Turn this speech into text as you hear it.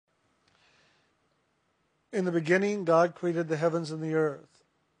In the beginning, God created the heavens and the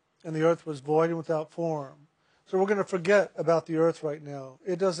earth was void and without form. So we're going to forget about the earth right now.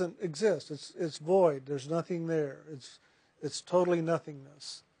 It doesn't exist. It's void. There's nothing there. It's totally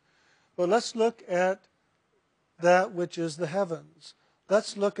nothingness. But let's look at that which is the heavens.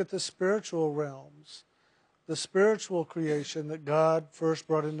 Let's look at the spiritual realms, the spiritual creation that God first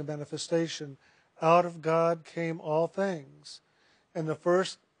brought into manifestation. Out of God came all things. And the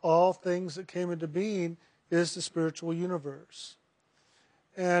first all things that came into being is the spiritual universe.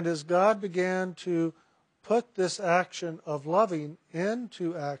 And as God began to put this action of loving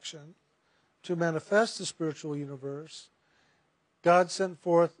into action to manifest the spiritual universe, God sent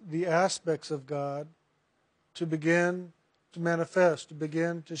forth the aspects of God to begin to manifest, to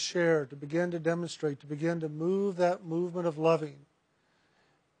begin to share, to begin to demonstrate, to begin to move that movement of loving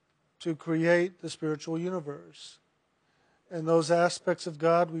to create the spiritual universe. And those aspects of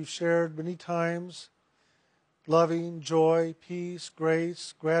God we've shared many times: loving, joy, peace,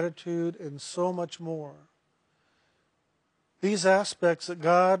 grace, gratitude, and so much more. These aspects that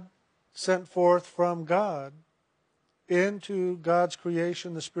God sent forth from God into God's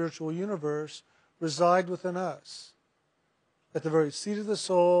creation, the spiritual universe, reside within us. At the very seat of the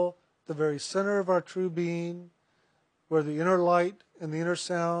soul, the very center of our true being, where the inner light and the inner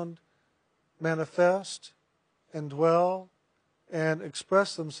sound manifest and dwell and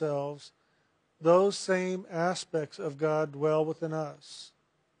express themselves, those same aspects of God dwell within us.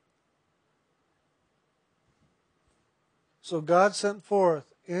 So God sent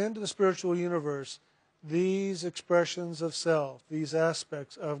forth into the spiritual universe these expressions of self, these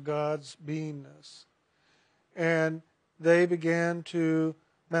aspects of God's beingness. And they began to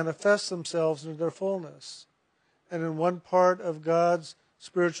manifest themselves into their fullness. And in one part of God's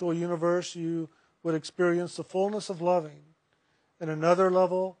spiritual universe, you would experience the fullness of loving. In another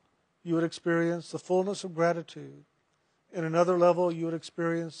level, you would experience the fullness of gratitude. In another level, you would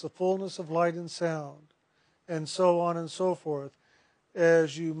experience the fullness of light and sound, and so on and so forth,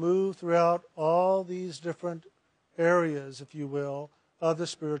 as you move throughout all these different areas, if you will, of the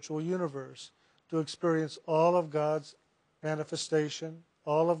spiritual universe, to experience all of God's manifestation,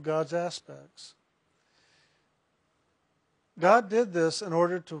 all of God's aspects. God did this in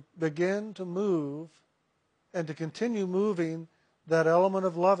order to begin to move and to continue moving that element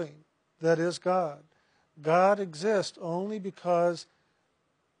of loving that is God. God exists only because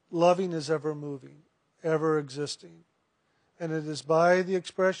loving is ever moving, ever existing. And it is by the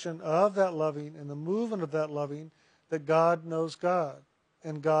expression of that loving and the movement of that loving that God knows God,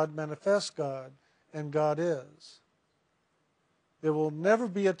 and God manifests God, and God is. There will never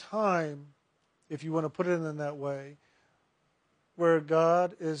be a time, if you want to put it in that way, where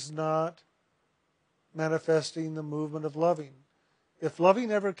God is not manifesting the movement of loving. If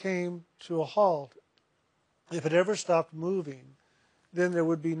loving ever came to a halt, if it ever stopped moving, then there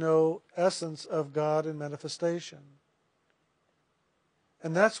would be no essence of God in manifestation.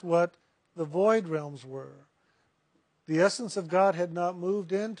 And that's what the void realms were. The essence of God had not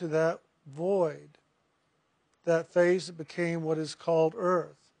moved into that void, that phase that became what is called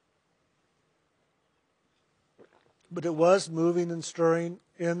earth. But it was moving and stirring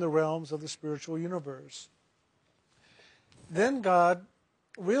in the realms of the spiritual universe. Then God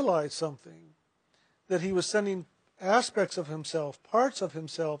realized something, that he was sending aspects of himself, parts of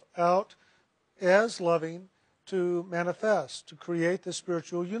himself out as loving to manifest, to create the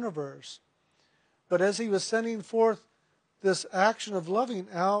spiritual universe. But as he was sending forth this action of loving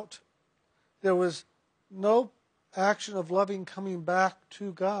out, there was no action of loving coming back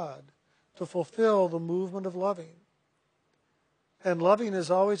to God to fulfill the movement of loving. And loving is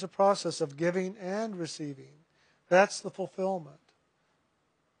always a process of giving and receiving. That's the fulfillment.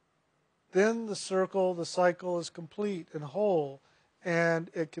 Then the circle, the cycle is complete and whole, and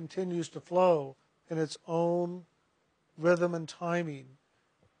it continues to flow in its own rhythm and timing.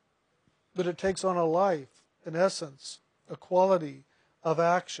 But it takes on a life, an essence, a quality of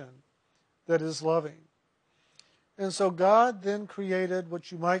action that is loving. And so God then created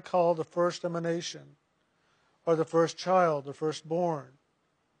what you might call the first emanation, or the first child, the firstborn.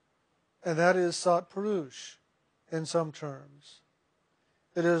 And that is Sat Purush in some terms.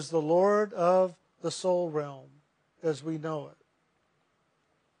 It is the Lord of the soul realm as we know it.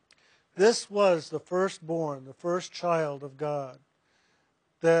 This was the firstborn, the first child of God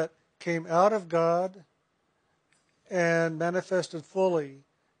that came out of God and manifested fully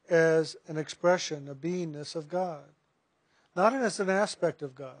as an expression, a beingness of God, not as an aspect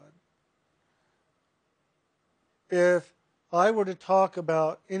of God. If I were to talk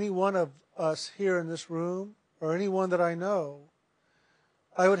about any one of us here in this room, or anyone that I know,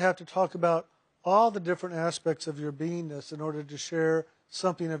 I would have to talk about all the different aspects of your beingness in order to share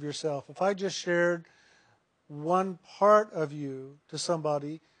something of yourself. If I just shared one part of you to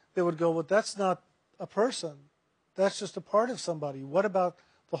somebody, they would go, well, that's not a person. That's just a part of somebody. What about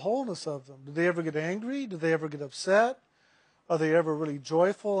the wholeness of them? Do they ever get angry? Do they ever get upset? Are they ever really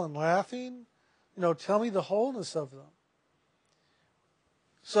joyful and laughing? Tell me the wholeness of them.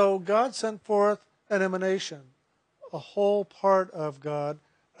 So God sent forth an emanation, a whole part of God,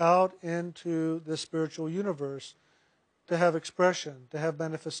 out into the spiritual universe to have expression, to have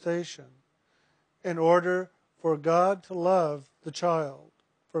manifestation, in order for God to love the child,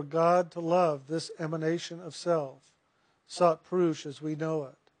 for God to love this emanation of self, Sat Purush as we know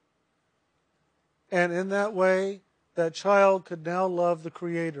it. And in that way, that child could now love the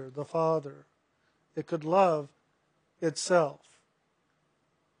Creator, the Father. It could love itself.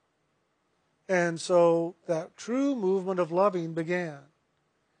 And so that true movement of loving began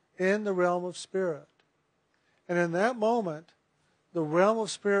in the realm of spirit. And in that moment, the realm of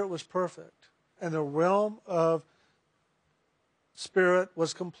spirit was perfect, and the realm of spirit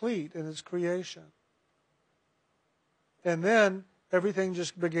was complete in its creation. And then everything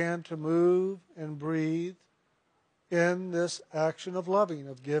just began to move and breathe in this action of loving,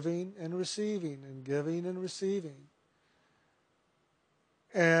 of giving and receiving, and giving and receiving.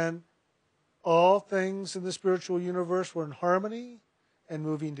 And all things in the spiritual universe were in harmony and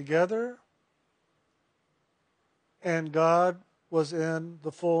moving together. And God was in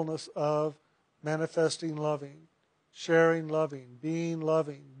the fullness of manifesting loving, sharing loving, being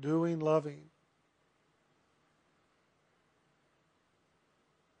loving, doing loving.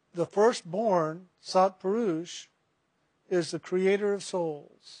 The firstborn, Sat Purush, is the creator of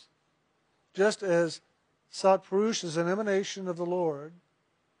souls. Just as Sat Purush is an emanation of the Lord,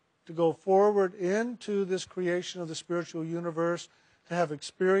 to go forward into this creation of the spiritual universe, to have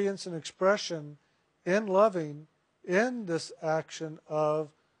experience and expression in loving, in this action of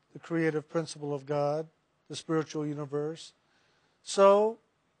the creative principle of God, the spiritual universe. So,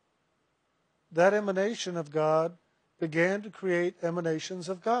 that emanation of God began to create emanations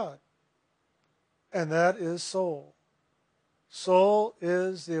of God. And that is soul. Soul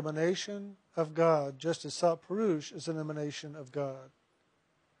is the emanation of God, just as Sat Purush is an emanation of God.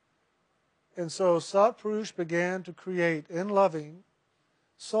 And so Sat Purush began to create in loving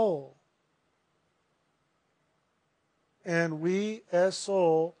soul. And we as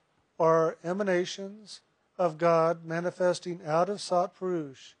soul are emanations of God manifesting out of Sat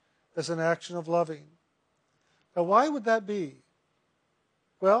Purush as an action of loving. Now why would that be?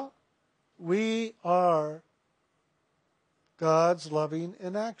 Well, we are God's loving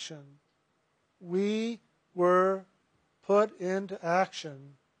in action. We were put into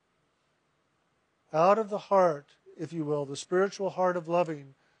action out of the heart, if you will, the spiritual heart of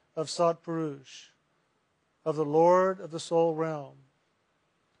loving of Sat Purush, of the Lord of the soul realm,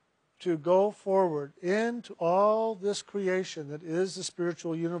 to go forward into all this creation that is the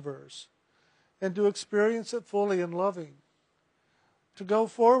spiritual universe and to experience it fully in loving. To go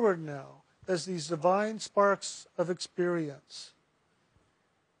forward now as these divine sparks of experience,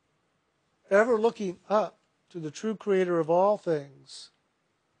 ever looking up to the true creator of all things,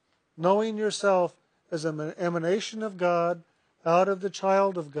 knowing yourself as an emanation of God out of the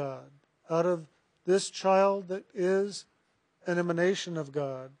child of God, out of this child that is an emanation of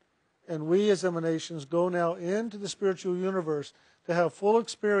God. And we as emanations go now into the spiritual universe to have full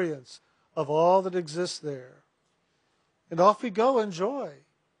experience of all that exists there. And off we go in joy.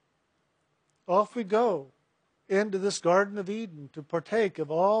 Off we go into this Garden of Eden to partake of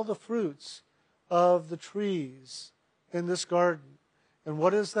all the fruits of the trees in this garden. And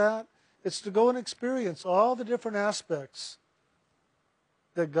what is that? It's to go and experience all the different aspects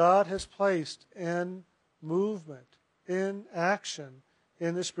that God has placed in movement, in action,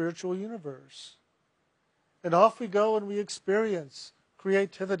 in the spiritual universe. And off we go and we experience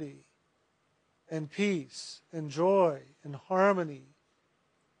creativity and peace and joy and harmony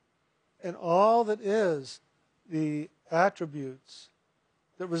and all that is the attributes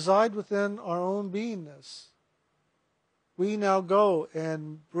that reside within our own beingness. We now go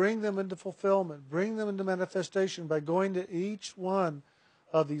and bring them into fulfillment, bring them into manifestation by going to each one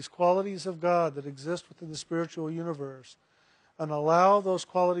of these qualities of God that exist within the spiritual universe and allow those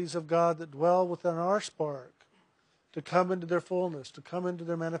qualities of God that dwell within our spark to come into their fullness, to come into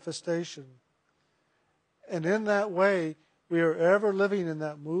their manifestation. And in that way, we are ever living in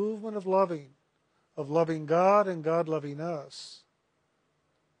that movement of loving God and God loving us.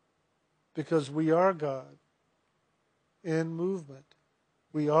 Because we are God in movement.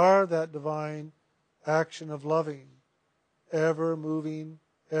 We are that divine action of loving, ever moving,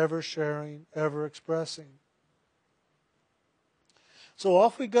 ever sharing, ever expressing. So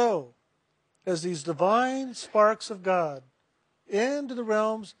off we go as these divine sparks of God into the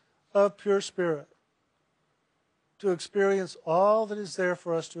realms of pure spirit to experience all that is there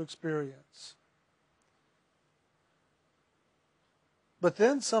for us to experience. But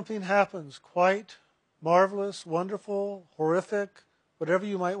then something happens quite marvelous, wonderful, horrific, whatever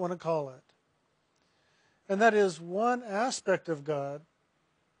you might want to call it. And that is one aspect of God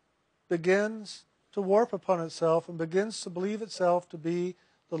begins to warp upon itself and begins to believe itself to be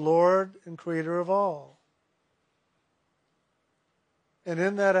the Lord and Creator of all. And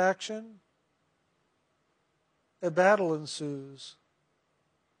in that action, a battle ensues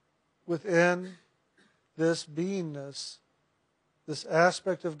within this beingness, this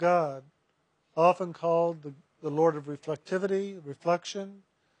aspect of God, often called the Lord of reflectivity, reflection.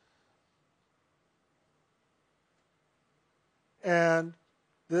 And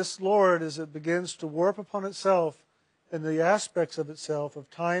this Lord, as it begins to warp upon itself in the aspects of itself, of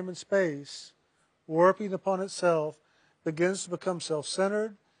time and space, warping upon itself, begins to become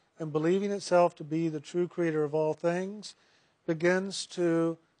self-centered and believing itself to be the true creator of all things, begins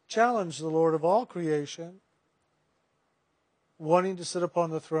to challenge the Lord of all creation, wanting to sit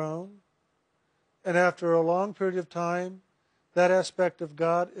upon the throne. And after a long period of time, that aspect of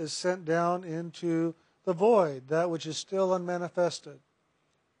God is sent down into the void, that which is still unmanifested,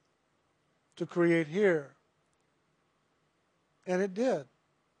 to create here. And it did.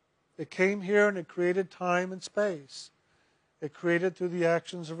 It came here and it created time and space. It created through the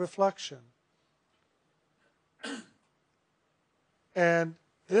actions of reflection. And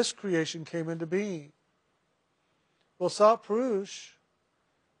this creation came into being. Well, Sat Purush,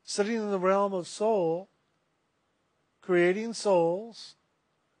 sitting in the realm of soul, creating souls,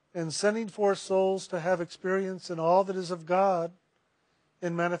 and sending forth souls to have experience in all that is of God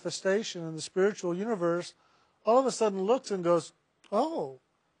in manifestation in the spiritual universe, all of a sudden looks and goes, oh,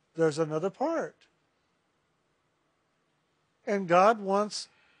 there's another part. And God wants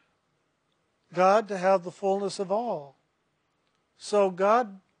God to have the fullness of all. So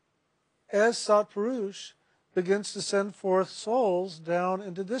God, as Sat Purush, begins to send forth souls down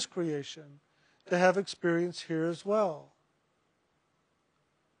into this creation to have experience here as well.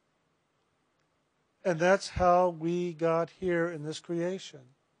 And that's how we got here in this creation.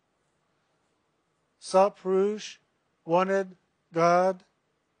 Sat Purush wanted God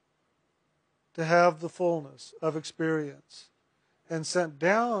to have the fullness of experience and sent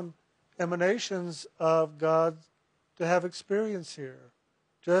down emanations of God to have experience here,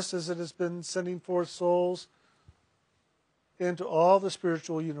 just as it has been sending forth souls into all the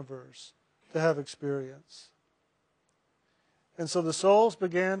spiritual universe to have experience. And so the souls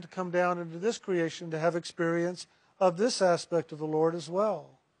began to come down into this creation to have experience of this aspect of the Lord as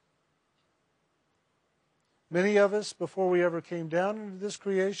well. Many of us, before we ever came down into this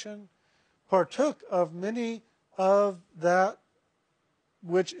creation, partook of many of that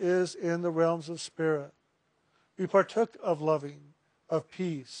which is in the realms of spirit. We partook of loving, of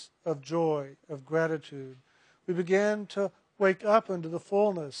peace, of joy, of gratitude. We began to wake up into the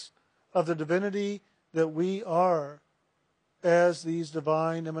fullness of the divinity that we are as these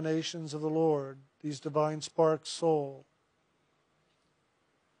divine emanations of the Lord, these divine sparks soul.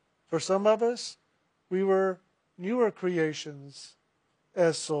 For some of us, we were newer creations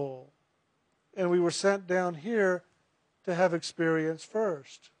as soul, and we were sent down here to have experience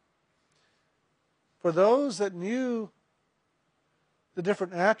first. For those that knew the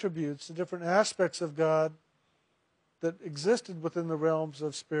different attributes, the different aspects of God that existed within the realms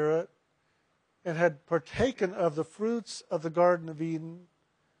of spirit, and had partaken of the fruits of the Garden of Eden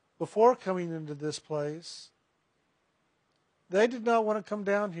before coming into this place, they did not want to come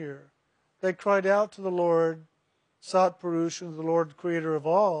down here. They cried out to the Lord, Sat Purush, the Lord creator of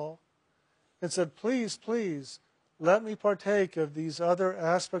all, and said, please, please, let me partake of these other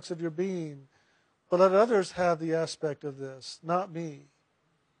aspects of your being, but let others have the aspect of this, not me.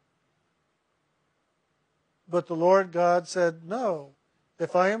 But the Lord God said, no,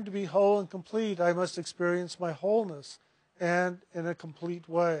 if I am to be whole and complete, I must experience my wholeness and in a complete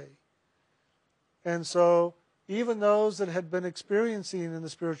way. And so even those that had been experiencing in the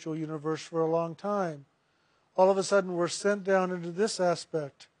spiritual universe for a long time, all of a sudden were sent down into this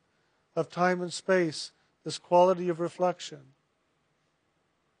aspect of time and space, this quality of reflection.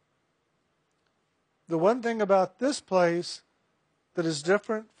 The one thing about this place that is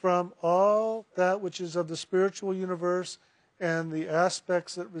different from all that which is of the spiritual universe and the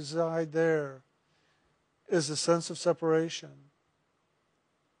aspects that reside there is a sense of separation.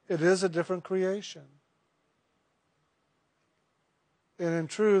 It is a different creation. And in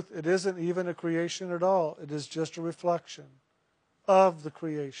truth, it isn't even a creation at all. It is just a reflection of the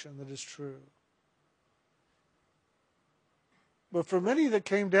creation that is true. But for many that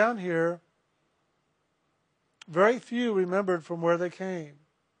came down here, very few remembered from where they came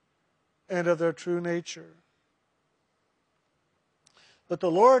and of their true nature. But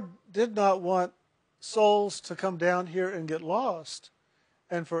the Lord did not want souls to come down here and get lost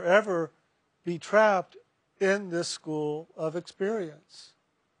and forever be trapped in this school of experience.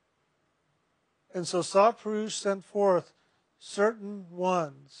 And so Satpurush sent forth certain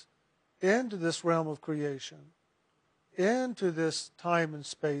ones into this realm of creation, into this time and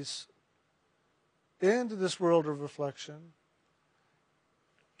space, into this world of reflection,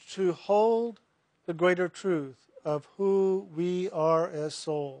 to hold the greater truth of who we are as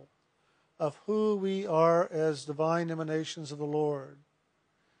soul, of who we are as divine emanations of the Lord.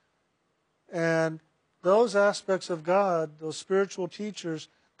 And those aspects of God, those spiritual teachers,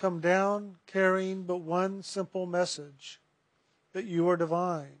 come down carrying but one simple message, that you are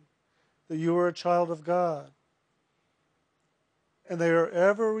divine, that you are a child of God. And they are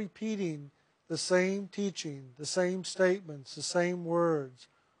ever repeating the same teaching, the same statements, the same words,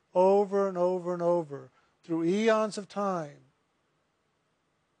 over and over and over, through eons of time,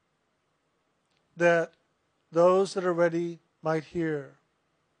 that those that are ready might hear,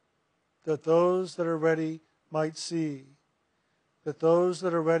 that those that are ready might see, that those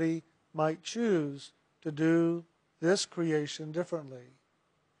that are ready might choose to do this creation differently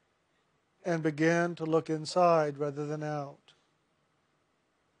and begin to look inside rather than out.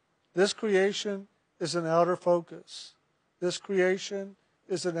 This creation is an outer focus. This creation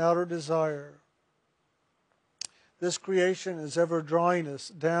is an outer desire. This creation is ever drawing us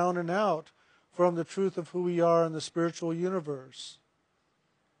down and out from the truth of who we are in the spiritual universe.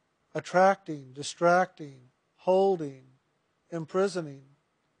 Attracting, distracting, holding, imprisoning.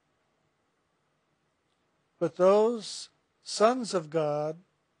 But those sons of God,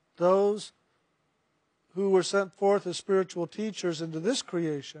 those who were sent forth as spiritual teachers into this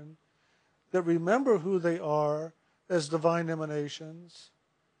creation, that remember who they are as divine emanations,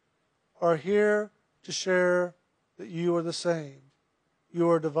 are here to share that you are the same. You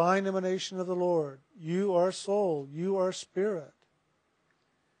are a divine emanation of the Lord. You are soul. You are spirit.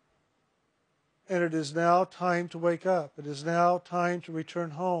 And it is now time to wake up. It is now time to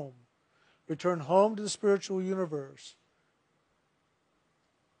return home. Return home to the spiritual universe.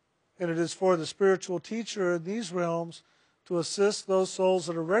 And it is for the spiritual teacher in these realms to assist those souls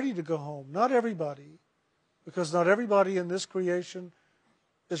that are ready to go home. Not everybody, because not everybody in this creation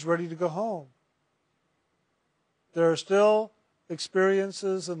is ready to go home. There are still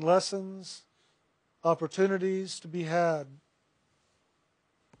experiences and lessons, opportunities to be had.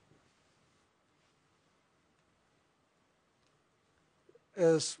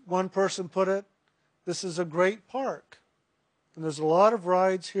 As one person put it, this is a great park, and there's a lot of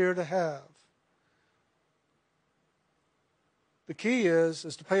rides here to have. The key is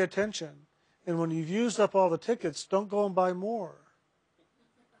to pay attention, and when you've used up all the tickets, don't go and buy more.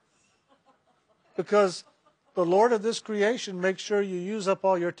 Because the Lord of this creation makes sure you use up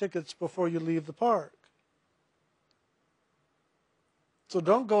all your tickets before you leave the park. So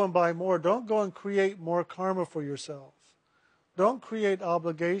don't go and buy more. Don't go and create more karma for yourself. Don't create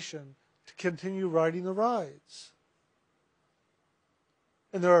obligation to continue riding the rides.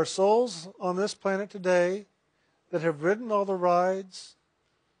 And there are souls on this planet today that have ridden all the rides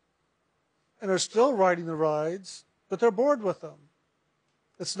and are still riding the rides, but they're bored with them.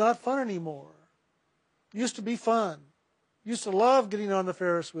 It's not fun anymore. It used to be fun. Used to love getting on the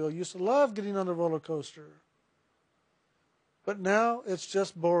Ferris wheel. Used to love getting on the roller coaster. But now it's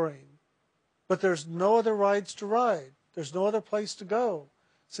just boring. But there's no other rides to ride. There's no other place to go.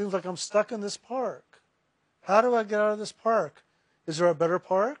 It seems like I'm stuck in this park. How do I get out of this park? Is there a better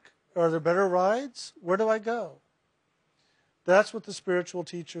park? Are there better rides? Where do I go? That's what the spiritual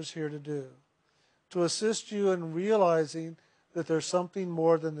teacher is here to do. To assist you in realizing that there's something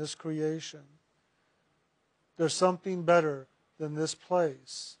more than this creation. There's something better than this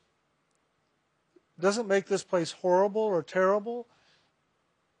place. It doesn't make this place horrible or terrible,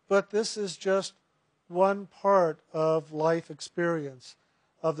 but this is just one part of life experience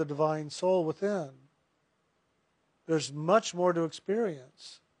of the divine soul within. There's much more to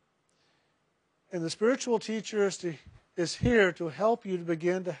experience. And the spiritual teacher is here to help you to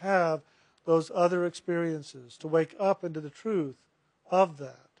begin to have those other experiences, to wake up into the truth of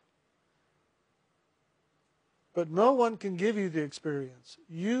that. But no one can give you the experience.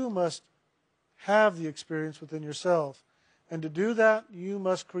 You must have the experience within yourself. And to do that, you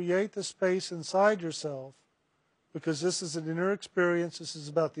must create the space inside yourself because this is an inner experience. This is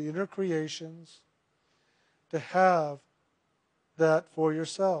about the inner creations, to have that for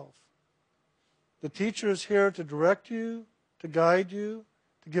yourself. The teacher is here to direct you, to guide you,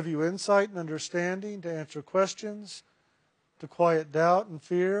 to give you insight and understanding, to answer questions, to quiet doubt and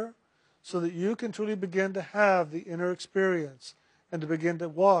fear, so that you can truly begin to have the inner experience and to begin to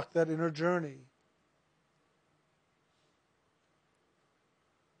walk that inner journey.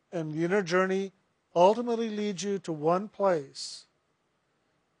 And the inner journey ultimately leads you to one place,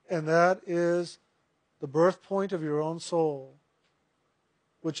 and that is the birth point of your own soul,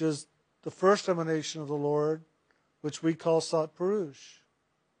 which is the first emanation of the Lord, which we call Sat Purush.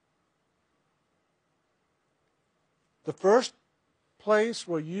 The first place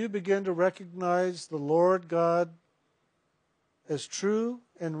where you begin to recognize the Lord God as true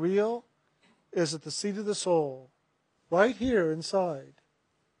and real is at the seat of the soul, right here inside.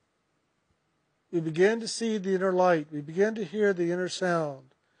 We begin to see the inner light. We begin to hear the inner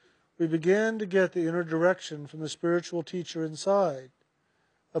sound. We begin to get the inner direction from the spiritual teacher inside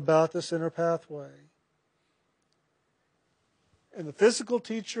about this inner pathway. And the physical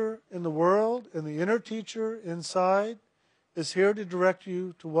teacher in the world and the inner teacher inside is here to direct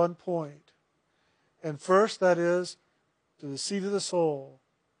you to one point. And first, that is, to the seat of the soul,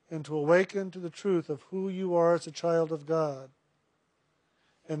 and to awaken to the truth of who you are as a child of God.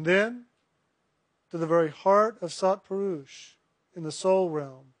 And then, to the very heart of Sat Purush in the soul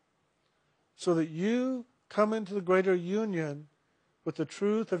realm, so that you come into the greater union with the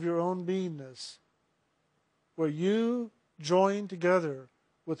truth of your own beingness, where you join together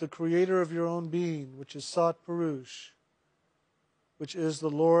with the creator of your own being, which is Sat Purush, which is the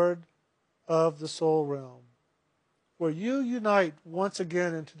Lord of the soul realm, where you unite once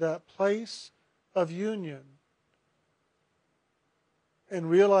again into that place of union and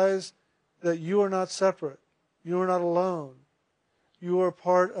realize that you are not separate, you are not alone, you are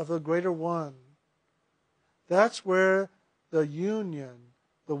part of a greater one. That's where the union,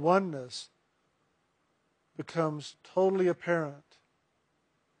 the oneness, becomes totally apparent.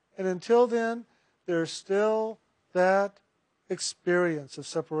 And until then, there's still that experience of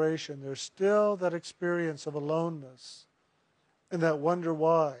separation. There's still that experience of aloneness and that wonder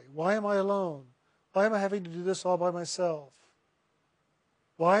why. Why am I alone? Why am I having to do this all by myself?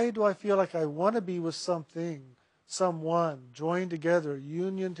 Why do I feel like I want to be with something, someone, joined together,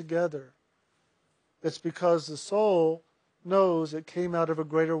 union together? It's because the soul knows it came out of a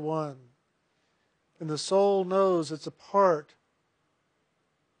greater one. And the soul knows it's a part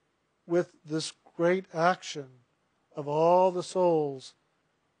with this great action of all the souls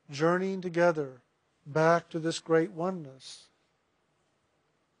journeying together back to this great oneness.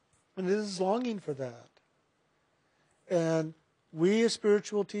 And it is longing for that. And we as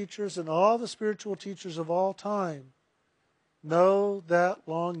spiritual teachers and all the spiritual teachers of all time know that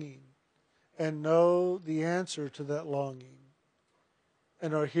longing and know the answer to that longing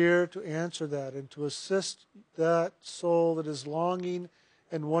and are here to answer that and to assist that soul that is longing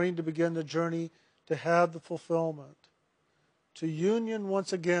and wanting to begin the journey to have the fulfillment, to union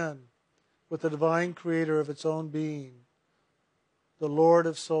once again with the divine creator of its own being, the Lord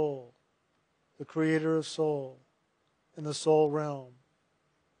of soul, the creator of soul, in the soul realm.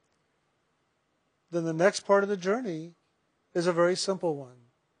 Then the next part of the journey is a very simple one.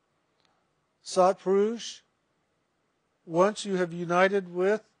 Sat Purush, once you have united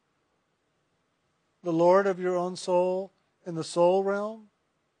with the Lord of your own soul in the soul realm,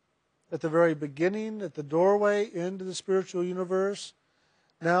 at the very beginning, at the doorway into the spiritual universe,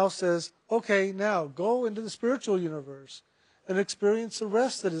 now says, okay, now go into the spiritual universe and experience the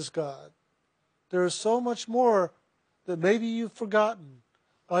rest that is God. There is so much more that maybe you've forgotten.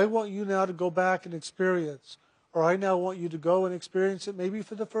 I want you now to go back and experience, or I now want you to go and experience it maybe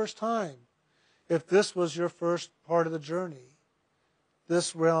for the first time, if this was your first part of the journey,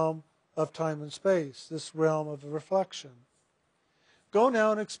 this realm of time and space, this realm of reflection. Go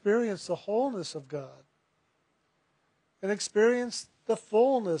now and experience the wholeness of God, and experience the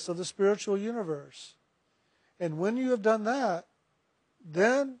fullness of the spiritual universe. And when you have done that,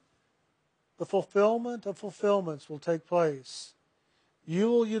 then the fulfillment of fulfillments will take place. You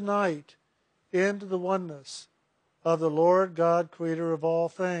will unite into the oneness of the Lord God, creator of all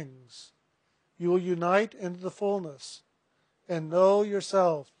things. You will unite into the fullness and know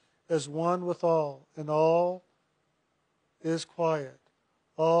yourself as one with all, and all is quiet.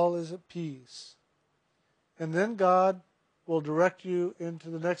 All is at peace. And then God will direct you into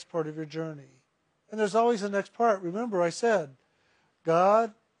the next part of your journey. And there's always a next part. Remember, I said,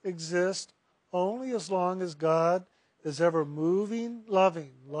 God exists only as long as God is ever moving,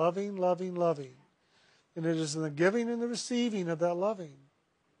 loving, loving, loving, loving. And it is in the giving and the receiving of that loving.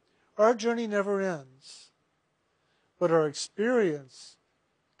 Our journey never ends, but our experience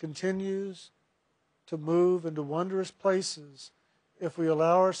continues to move into wondrous places if we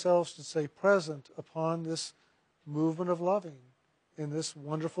allow ourselves to stay present upon this movement of loving in this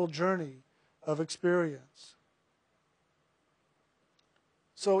wonderful journey of experience.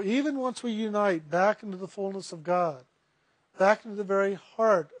 So even once we unite back into the fullness of God, back into the very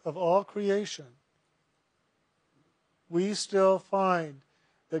heart of all creation, we still find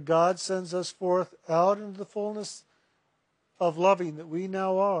that God sends us forth out into the fullness of loving that we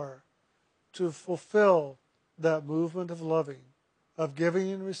now are to fulfill that movement of loving, of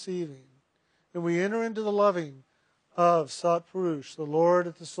giving and receiving. And we enter into the loving of Sat Purush, the Lord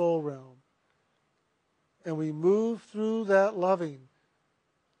of the soul realm. And we move through that loving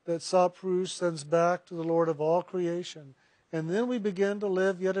that Sat Purush sends back to the Lord of all creation. And then we begin to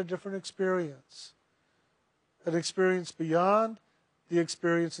live yet a different experience. An experience beyond the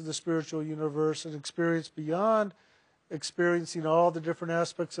experience of the spiritual universe, an experience beyond experiencing all the different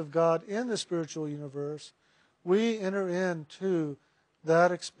aspects of God in the spiritual universe. We enter into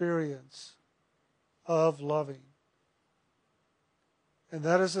that experience of loving. And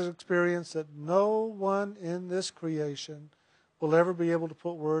that is an experience that no one in this creation will ever be able to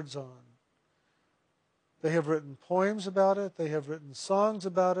put words on. They have written poems about it. They have written songs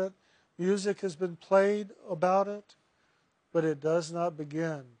about it. Music has been played about it. But it does not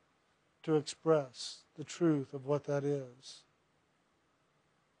begin to express the truth of what that is.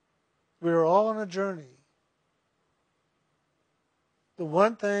 We are all on a journey. The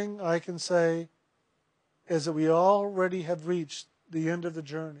one thing I can say is that we already have reached the end of the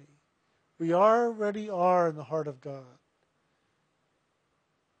journey. We already are in the heart of God.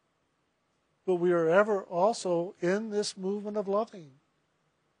 But we are ever also in this movement of loving,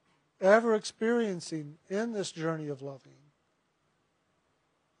 ever experiencing in this journey of loving.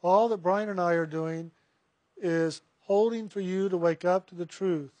 All that Brian and I are doing is holding for you to wake up to the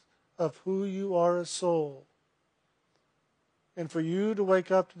truth of who you are as soul. And for you to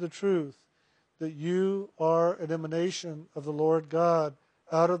wake up to the truth that you are an emanation of the Lord God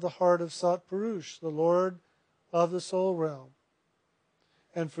out of the heart of Sat Purush, the Lord of the soul realm.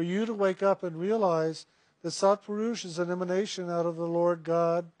 And for you to wake up and realize that Sat Purush is an emanation out of the Lord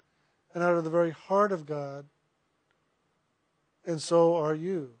God and out of the very heart of God. And so are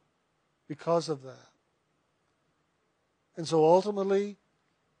you because of that. And so ultimately,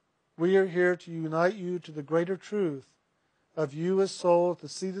 we are here to unite you to the greater truth of you as soul, at the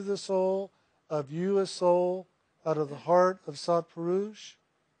seat of the soul, of you as soul, out of the heart of Sat Purush,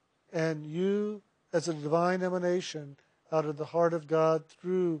 and you as a divine emanation out of the heart of God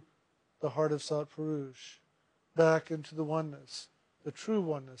through the heart of Sat Purush, back into the oneness, the true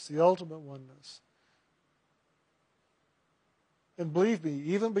oneness, the ultimate oneness. And believe me,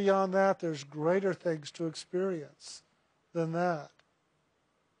 even beyond that, there's greater things to experience than that.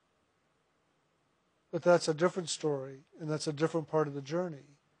 But that's a different story, and that's a different part of the journey.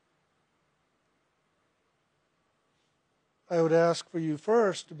 I would ask for you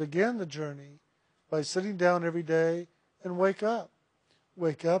first to begin the journey by sitting down every day and wake up.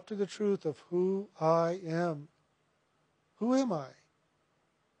 Wake up to the truth of who I am. Who am I?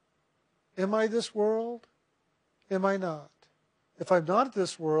 Am I this world? Am I not? If I'm not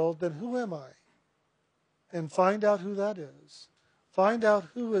this world, then who am I? And find out who that is. Find out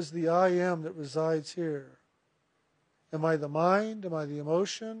who is the I am that resides here. Am I the mind? Am I the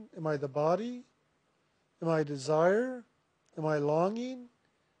emotion? Am I the body? Am I desire? Am I longing?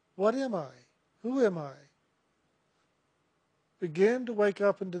 What am I? Who am I? Begin to wake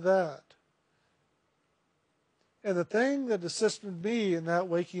up into that. And the thing that assisted me in that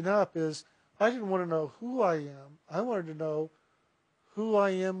waking up is I didn't want to know who I am. I wanted to know who I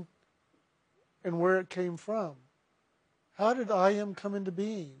am and where it came from. How did I am come into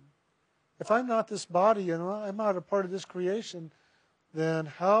being? If I'm not this body and I'm not a part of this creation, then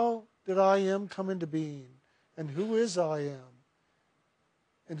how did I am come into being? And who is I am?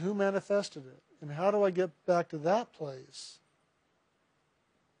 And who manifested it? And how do I get back to that place?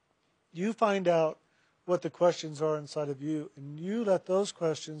 You find out what the questions are inside of you, and you let those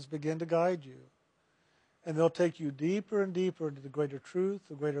questions begin to guide you. And they'll take you deeper and deeper into the greater truth,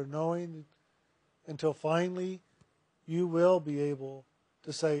 the greater knowing, until finally you will be able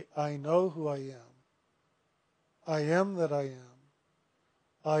to say, I know who I am. I am that I am.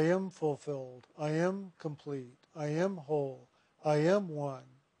 I am fulfilled. I am complete. I am whole. I am one.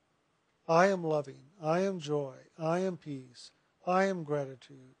 I am loving. I am joy. I am peace. I am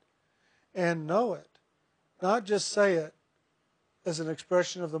gratitude. And know it. Not just say it as an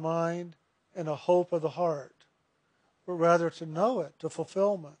expression of the mind and a hope of the heart, but rather to know it, to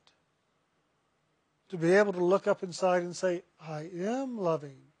fulfillment. To be able to look up inside and say, I am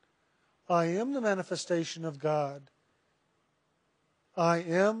loving. I am the manifestation of God. I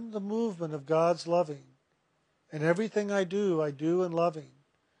am the movement of God's loving. And everything I do in loving.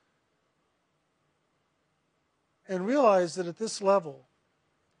 And realize that at this level,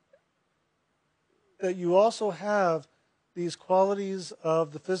 that you also have these qualities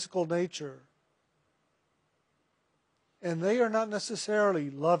of the physical nature. And they are not necessarily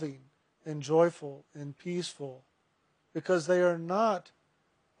loving and joyful and peaceful, because they are not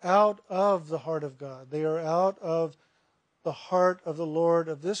out of the heart of God. They are out of the heart of the Lord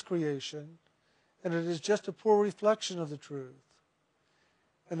of this creation, and it is just a poor reflection of the truth.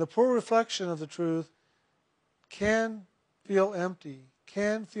 And the poor reflection of the truth can feel empty,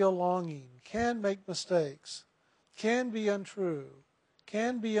 can feel longing, can make mistakes, can be untrue,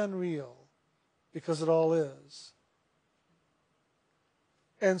 can be unreal, because it all is.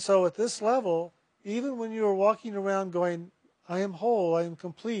 And so at this level, even when you are walking around going, I am whole, I am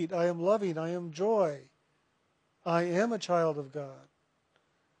complete, I am loving, I am joy, I am a child of God,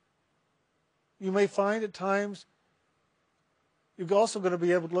 you may find at times you're also going to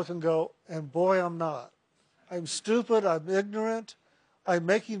be able to look and go, and boy, I'm not. I'm stupid, I'm ignorant, I'm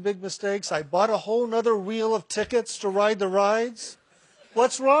making big mistakes, I bought a whole nother reel of tickets to ride the rides.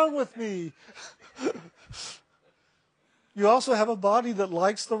 What's wrong with me? You also have a body that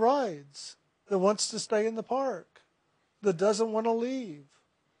likes the rides, that wants to stay in the park, that doesn't want to leave.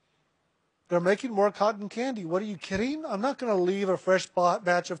 They're making more cotton candy. What, are you kidding? I'm not going to leave a fresh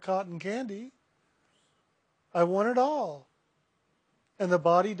batch of cotton candy. I want it all. And the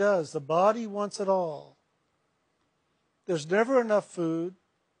body does. The body wants it all. There's never enough food.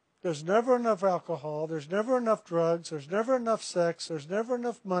 There's never enough alcohol. There's never enough drugs. There's never enough sex. There's never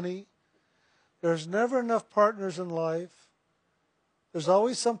enough money. There's never enough partners in life. There's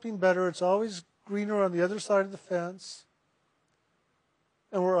always something better. It's always greener on the other side of the fence.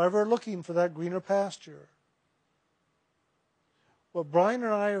 And we're ever looking for that greener pasture. What Brian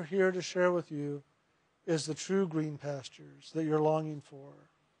and I are here to share with you is the true green pastures that you're longing for.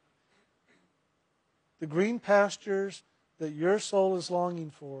 The green pastures that your soul is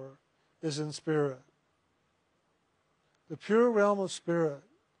longing for is in spirit. The pure realm of spirit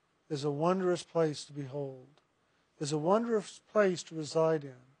is a wondrous place to behold, is a wondrous place to reside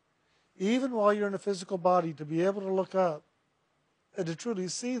in. Even while you're in a physical body, to be able to look up and to truly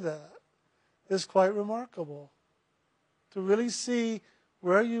see that is quite remarkable. To really see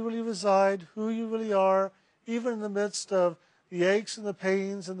where you really reside, who you really are, even in the midst of the aches and the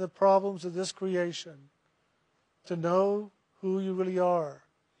pains and the problems of this creation. To know who you really are.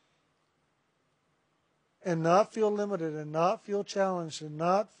 And not feel limited, and not feel challenged, and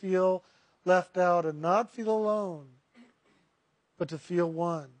not feel left out, and not feel alone. But to feel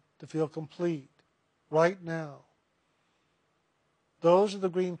one, to feel complete, right now. Those are the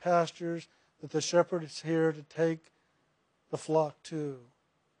green pastures that the shepherd is here to take the flock to.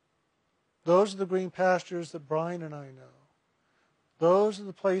 Those are the green pastures that Brian and I know. Those are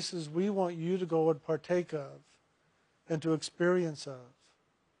the places we want you to go and partake of and to experience of,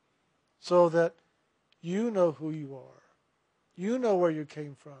 so that you know who you are. You know where you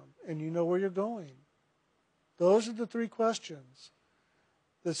came from, and you know where you're going. Those are the three questions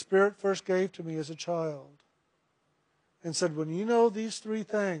that Spirit first gave to me as a child, and said, when you know these three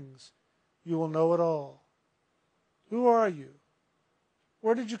things, you will know it all. Who are you?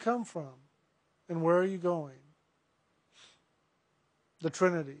 Where did you come from? And where are you going? The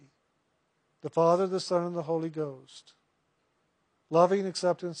Trinity, the Father, the Son, and the Holy Ghost. Loving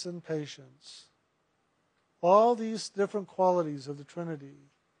acceptance and patience. All these different qualities of the Trinity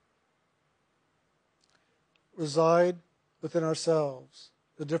reside within ourselves.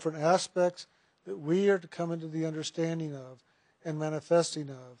 The different aspects that we are to come into the understanding of and manifesting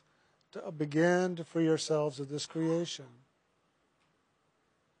of, to begin to free ourselves of this creation.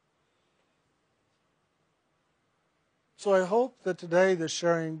 So I hope that today this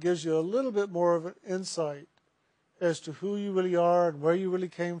sharing gives you a little bit more of an insight as to who you really are and where you really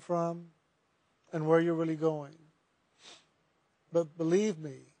came from and where you're really going. But believe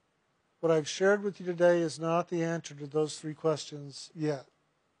me, what I've shared with you today is not the answer to those three questions yet.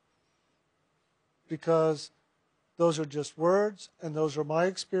 Because those are just words, and those are my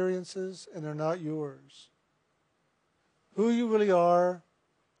experiences, and they're not yours. Who you really are,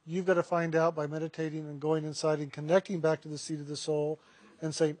 you've got to find out by meditating and going inside and connecting back to the seat of the soul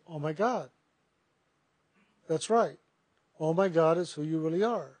and saying, oh my God, that's right. Oh my God is who you really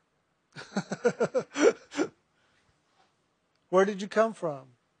are. Where did you come from?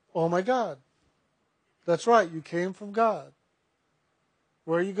 Oh my God. That's right, you came from God.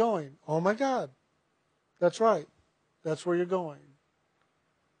 Where are you going? Oh my God. That's right. That's where you're going.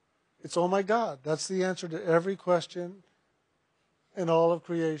 It's oh my God. That's the answer to every question in all of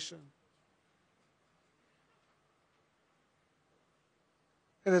creation.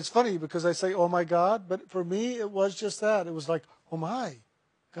 And it's funny because I say, oh my God, but for me it was just that. It was like, oh my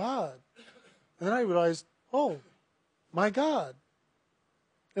God. And then I realized, oh my God.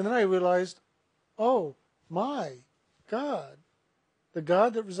 And then I realized, oh my God. The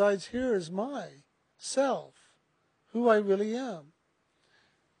God that resides here is my self, who I really am.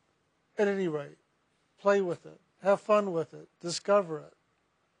 At any rate, play with it. Have fun with it. Discover it.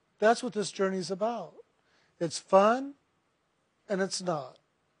 That's what this journey is about. It's fun and it's not.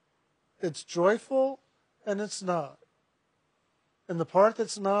 It's joyful and it's not. And the part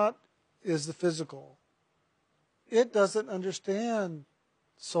that's not is the physical. It doesn't understand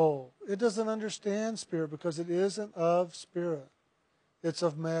soul. It doesn't understand spirit because it isn't of spirit. It's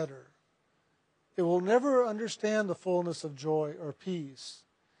of matter. It will never understand the fullness of joy or peace.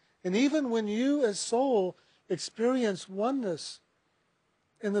 And even when you as soul experience oneness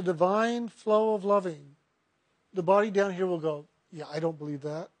in the divine flow of loving, the body down here will go, yeah, I don't believe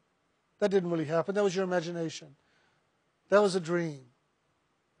that. That didn't really happen. That was your imagination. That was a dream.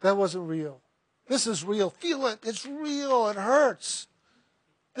 That wasn't real. This is real. Feel it. It's real. It hurts.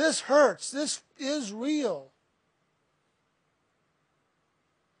 This hurts. This is real.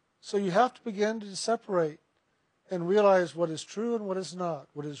 So you have to begin to separate and realize what is true and what is not,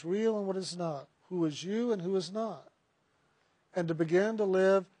 what is real and what is not, who is you and who is not, and to begin to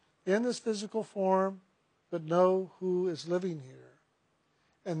live in this physical form, but know who is living here.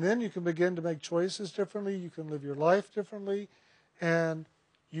 And then you can begin to make choices differently, you can live your life differently, and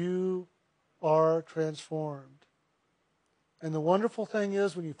you are transformed. And the wonderful thing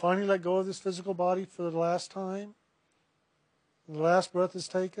is, when you finally let go of this physical body for the last time, and the last breath is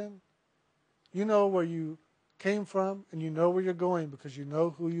taken, you know where you came from and you know where you're going because you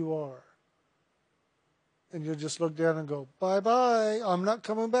know who you are. And you'll just look down and go, bye-bye, I'm not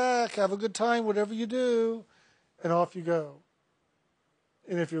coming back, have a good time, whatever you do, and off you go.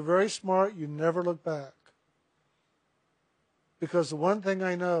 And if you're very smart, you never look back. Because the one thing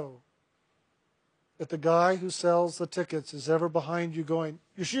I know, if the guy who sells the tickets is ever behind you going,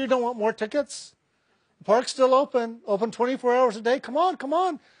 you sure you don't want more tickets? The park's still open 24 hours a day. Come on, come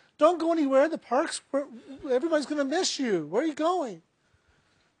on. Don't go anywhere. The park's, everybody's going to miss you. Where are you going?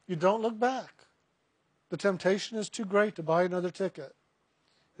 You don't look back. The temptation is too great to buy another ticket.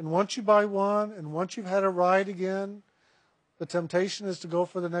 And once you buy one, and once you've had a ride again, the temptation is to go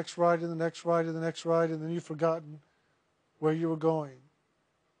for the next ride and the next ride and the next ride, and then you've forgotten where you were going.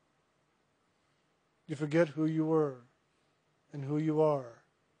 You forget who you were and who you are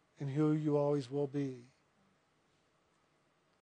and who you always will be.